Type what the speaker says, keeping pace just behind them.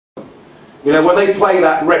You know, when they play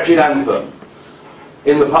that wretched anthem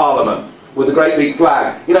in the Parliament with the great big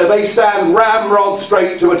flag, you know, they stand ramrod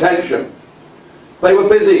straight to attention. They were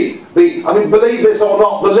busy. I mean, believe this or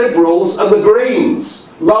not, the Liberals and the Greens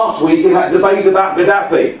last week in that debate about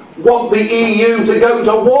Gaddafi want the EU to go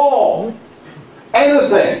to war.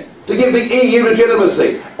 Anything to give the EU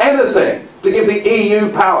legitimacy. Anything to give the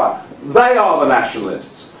EU power. They are the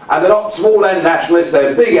nationalists. And they're not small N nationalists,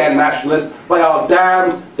 they're big N nationalists. They are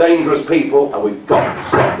damned dangerous people, and we've got to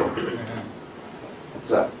stop them.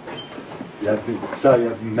 So. So you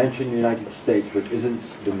have mentioned the United States, but isn't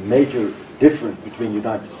the major difference between the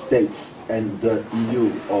United States and the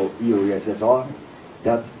EU or USSR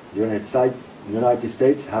that the United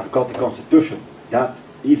States have got a constitution that,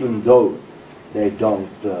 even though they don't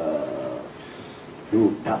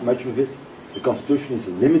do that much with it, the constitution is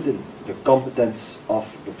limiting the competence of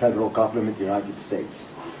the federal government of the United States.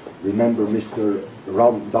 Remember Mr.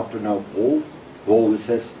 Dr. Now Paul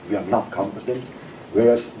says we are not competent,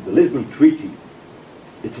 whereas the Lisbon Treaty,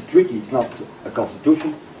 it's a treaty, it's not a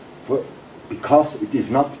constitution, because it is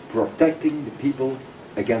not protecting the people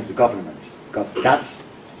against the government, because that's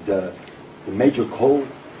the major goal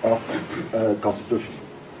of constitution.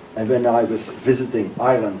 And when I was visiting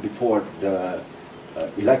Ireland before the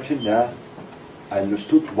election there, I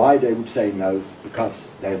understood why they would say no, because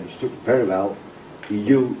they understood very well the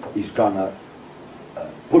EU is gonna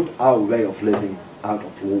put our way of living out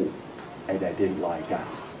of law, and they didn't like that.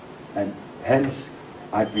 And hence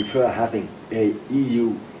I prefer having a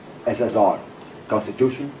EU SSR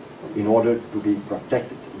constitution in order to be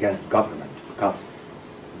protected against government, because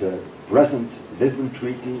the present Lisbon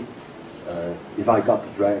Treaty, if I got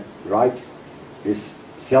it right, is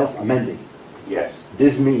self-amending. Yes.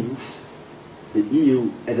 This means the EU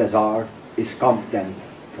SSR is competent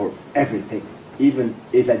for everything. Even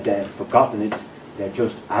if they have forgotten it, they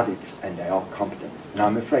just add it and they are competent. And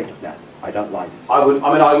I'm afraid of that. I don't like it.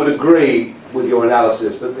 I would agree with your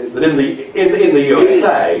analysis that in the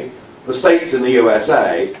USA, the states in the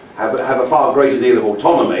USA have a far greater deal of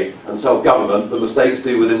autonomy and self-government than the states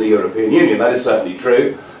do within the European Union. That is certainly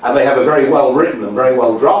true. And they have a very well written and very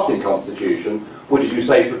well drafted constitution, which, as you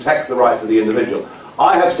say, protects the rights of the individual.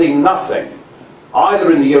 I have seen nothing,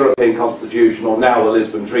 either in the European Constitution or now the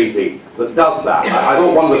Lisbon Treaty, that does that. I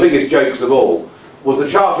thought one of the biggest jokes of all was the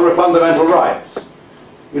Charter of Fundamental Rights.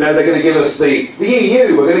 You know, they're going to give us the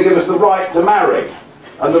EU, we're going to give us the right to marry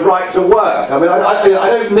and the right to work. I mean, I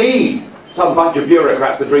don't need some bunch of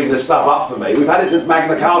bureaucrats to dream this stuff up for me. We've had it since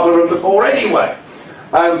Magna Carta and before anyway.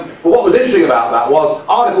 But what was interesting about that was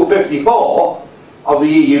Article 54 of the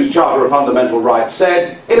EU's Charter of Fundamental Rights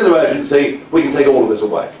said, in an emergency, we can take all of this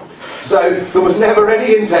away. So there was never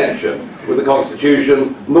any intention with the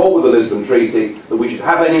Constitution, nor with the Lisbon Treaty, that we should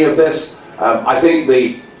have any of this. I think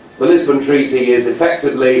the Lisbon Treaty is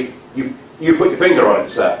effectively, you put your finger on it,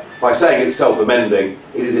 sir, by saying it's self-amending.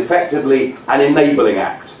 It is effectively an enabling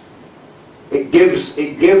act. It gives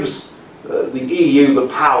the EU the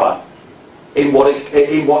power in what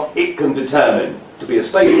it can determine to be a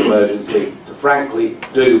state of emergency, to frankly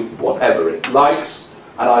do whatever it likes.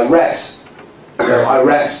 And I rest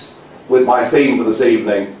with my theme for this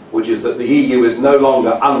evening, which is that the EU is no longer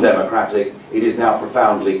undemocratic, it is now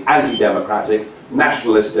profoundly anti-democratic,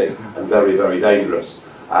 nationalistic, and very, very dangerous.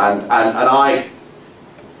 And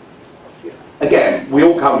again, we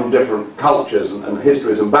all come from different cultures and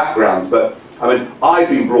histories and backgrounds, but I mean, I've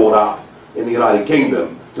been brought up in the United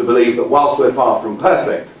Kingdom to believe that whilst we're far from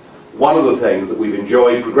perfect, one of the things that we've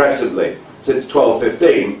enjoyed progressively since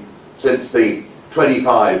 1215, since the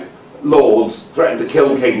 25 lords threatened to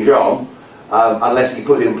kill King John unless he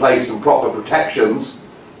put in place some proper protections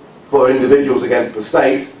for individuals against the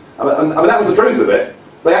state. I mean, that was the truth of it.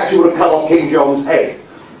 They actually would have cut off King John's head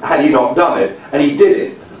had he not done it, and he did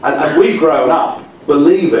it. And we've grown up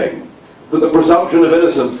believing that the presumption of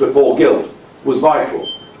innocence before guilt was vital.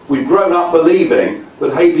 We've grown up believing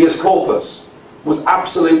that habeas corpus was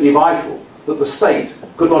absolutely vital, that the state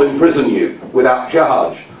could not imprison you without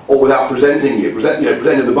charge or without presenting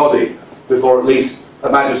the body before at least a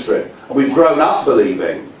magistrate. And we've grown up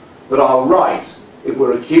believing that our right, if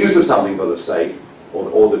we're accused of something by the state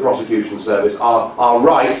or the prosecution service, our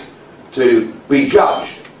right to be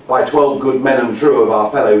judged by 12 good men and true of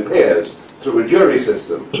our fellow peers through a jury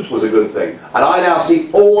system was a good thing. And I now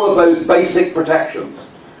see all of those basic protections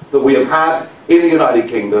that we have had in the United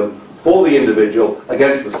Kingdom for the individual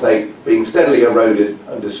against the state being steadily eroded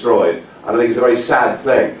and destroyed. And I think it's a very sad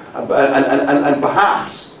thing. And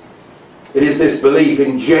perhaps it is this belief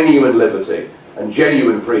in genuine liberty and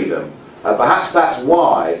genuine freedom. Perhaps that's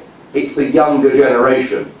why it's the younger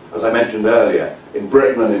generation, as I mentioned earlier, in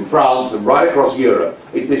Britain and in France and right across Europe.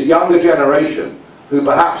 It's this younger generation who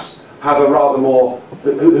perhaps have a rather more,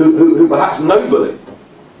 who perhaps nobly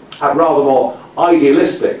have rather more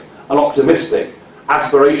idealistic and optimistic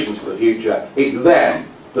aspirations for the future. It's them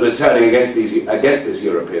that are turning against this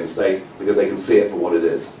European state because they can see it for what it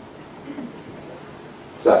is.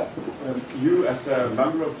 So, you as a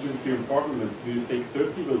member of the European Parliament, do you think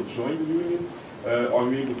Turkey will join the Union? Are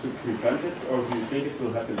we able to prevent it, or do you think it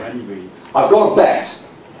will happen anyway? I've got a bet.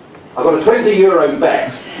 I've got a €20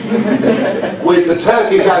 bet with the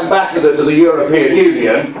Turkish ambassador to the European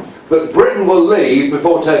Union that Britain will leave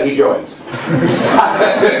before Turkey joins.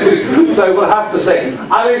 So we'll have to see.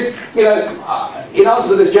 I mean, you know, in answer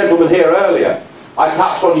to this gentleman here earlier, I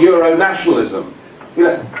touched on Euro-nationalism. You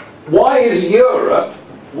know, why is Europe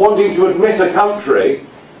wanting to admit a country,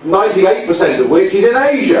 98% of which is in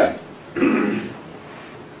Asia?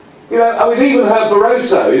 You know, and we've even heard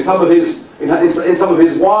Barroso in some of his in some of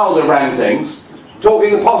his wilder rantings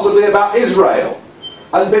talking possibly about Israel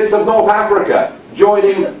and bits of North Africa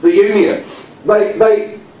joining the Union.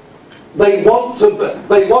 They want to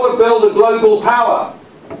build a global power.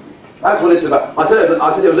 That's what it's about. I'll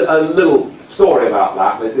tell you a little story about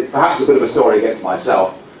that. It's perhaps a bit of a story against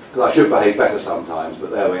myself, because I should behave better sometimes, but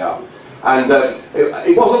there we are. And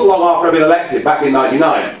it wasn't long after I'd been elected, back in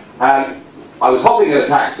 '99, and I was hopping in a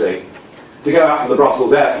taxi to go out to the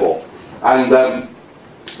Brussels airport, and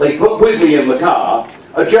they put with me in the car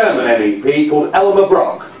a German MEP called Elmar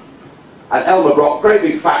Brok. And Elmar Brok, great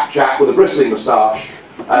big fat chap with a bristling moustache,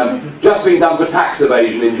 just been done for tax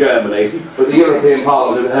evasion in Germany, but the European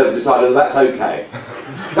Parliament have decided that's okay.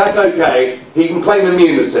 That's okay, he can claim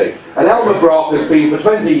immunity. And Elmar Brok has been for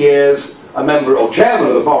 20 years a member or chairman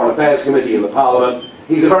of the Foreign Affairs Committee in the Parliament.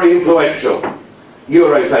 He's a very influential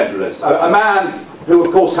Euro-federalist. A man who,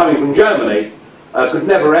 of course, coming from Germany, could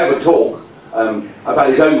never ever talk about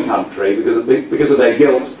his own country because of their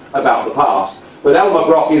guilt about the past. But Elmar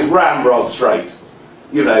Brok is ramrod straight,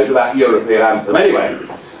 you know, to that European anthem. Anyway,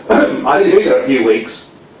 I'd only been there a few weeks,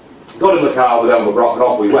 got in the car with Elmar Brok and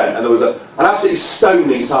off we went, and there was an absolutely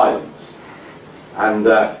stony silence. And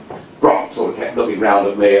Brok sort of kept looking round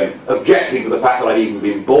at me and objecting to the fact that I'd even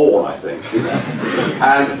been born, I think. You know.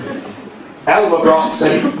 And Elmar Brok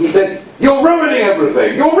said, "You're ruining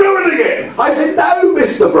everything, you're ruining it!" I said, "No,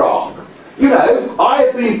 Mr. Brok. You know, I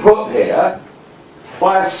have been put here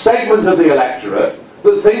by a segment of the electorate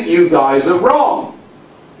that think you guys are wrong,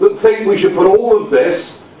 that think we should put all of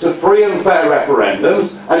this to free and fair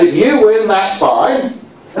referendums, and if you win, that's fine,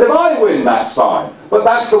 and if I win, that's fine. But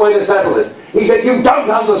that's the way to settle this." He said, "You don't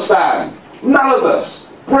understand. None of us,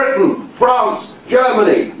 Britain, France,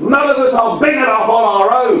 Germany, none of us are big enough on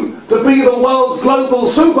our own to be the world's global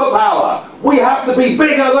superpower. We have to be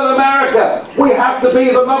bigger than America. We have to be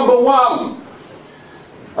the #1.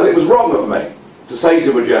 And it was wrong of me to say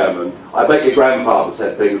to a German, "I bet your grandfather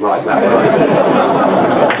said things like that."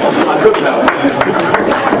 I couldn't help it.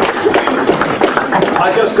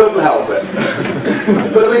 I just couldn't help it.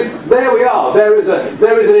 But I mean, there we are. There is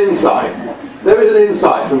an insight. There is an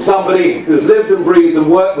insight from somebody who's lived and breathed and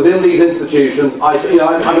worked within these institutions. I'm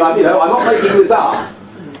not making this up.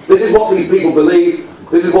 This is what these people believe.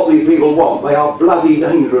 This is what these people want. They are bloody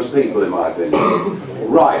dangerous people, in my opinion.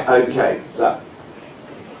 Right, okay, so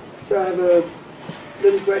I have a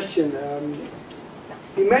little question.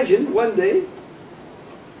 Imagine one day,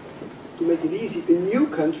 to make it easy, a new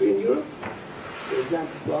country in Europe, for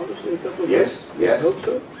example, Flanders, in a couple of years. Yes. I hope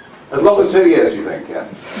so. As long as 2 years, you think, yeah?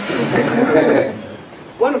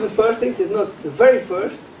 One of the first things, if not the very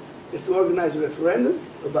first, is to organize a referendum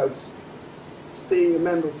about staying a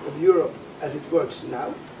member of Europe as it works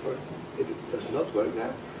now, or if it does not work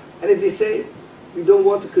now. And if they say, we don't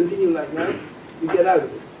want to continue like now, we get out of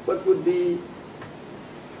it. What would be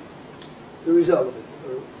the result of it?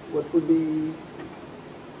 Or what would be...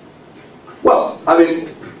 Well, I mean,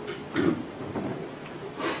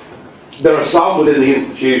 there are some within the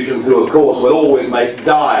institutions who, of course, will always make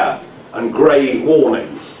dire and grave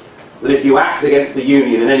warnings that if you act against the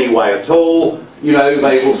Union in any way at all, you know,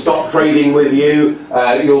 they will stop trading with you,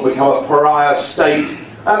 you'll become a pariah state.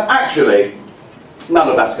 Actually, none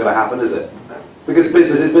of that's going to happen, is it? Because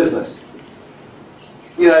business is business.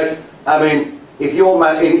 You know, I mean, if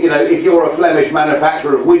you're a Flemish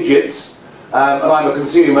manufacturer of widgets, and I'm a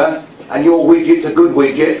consumer, and your widgets are good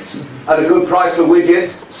widgets, at a good price for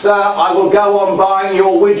widgets, sir, I will go on buying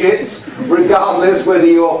your widgets, regardless whether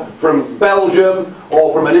you're from Belgium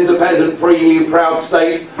or from an independent, free, new, proud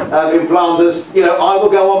state in Flanders. You know, I will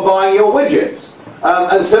go on buying your widgets.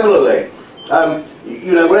 And similarly,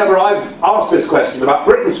 you know, whenever I've asked this question about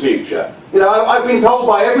Britain's future, You know, I've been told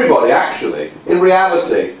by everybody, actually, in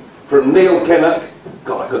reality, from Neil Kinnock,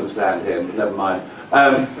 God, I couldn't stand him, but never mind,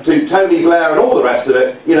 to Tony Blair and all the rest of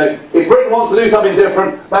it, you know, if Britain wants to do something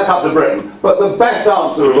different, that's up to Britain. But the best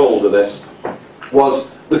answer of all to this was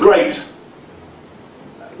the great,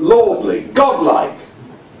 lordly, godlike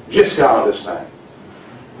Giscard d'Estaing,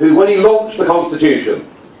 who, when he launched the Constitution,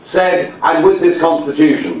 said, and with this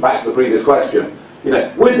Constitution, back to the previous question, you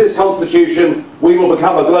know, with this Constitution, we will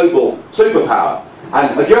become a global superpower.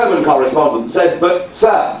 And a German correspondent said, but,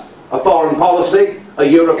 sir, a foreign policy, a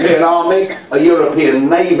European army, a European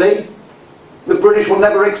navy, the British will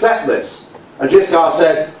never accept this. And Giscard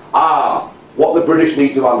said, what the British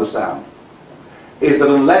need to understand is that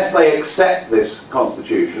unless they accept this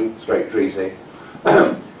Constitution, straight treaty,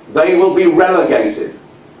 they will be relegated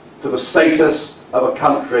to the status of a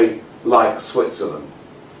country like Switzerland.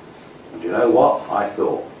 And you know what? I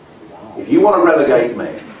thought, if you want to relegate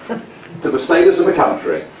me to the status of a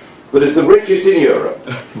country that is the richest in Europe,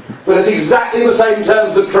 that has exactly the same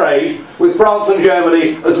terms of trade with France and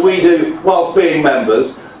Germany as we do whilst being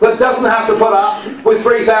members, that doesn't have to put up with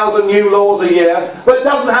 3,000 new laws a year, that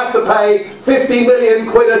doesn't have to pay 50 million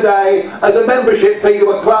quid a day as a membership fee to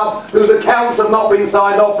a club whose accounts have not been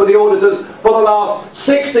signed off by the auditors for the last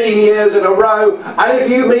 16 years in a row, and if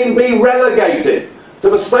you mean be relegated to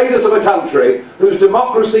the status of a country whose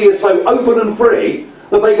democracy is so open and free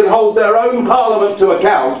that they can hold their own parliament to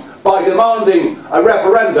account by demanding a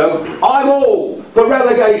referendum, I'm all for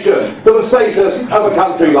relegation to the status of a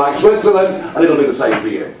country like Switzerland, and it'll be the same for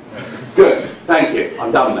you. Good, thank you.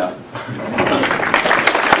 I'm done now.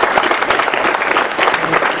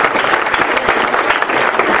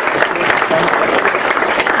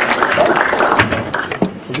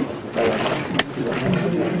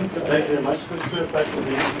 Thank you very much, Mr.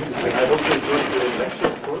 Faculty. I hope you enjoyed the lecture,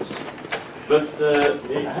 of course. But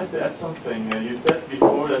I have to add something. You said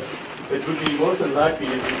before that it would be more than likely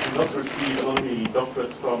that you should not receive only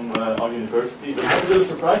doctorate from our university, but I have a little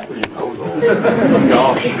surprise for you. Oh, Lord. Oh,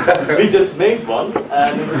 gosh. We just made one,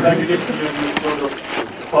 and in fact we give you sort of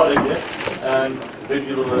product gift, and maybe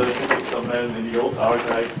you'll put it somewhere in the old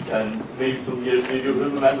archives, and maybe some years maybe you'll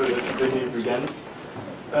remember that you bring it to Ghent.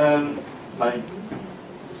 My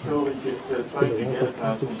colleague is trying to get it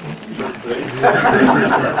now from some sealed place.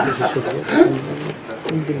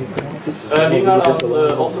 Meanwhile,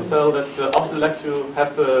 I'll also tell that after the lecture you'll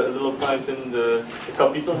have a little pint in the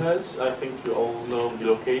Kapitelhuis. I think you all know the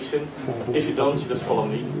location. If you don't, you just follow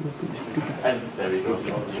me. And there we go.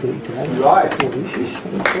 Right.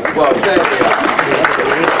 Well, there we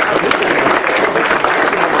are.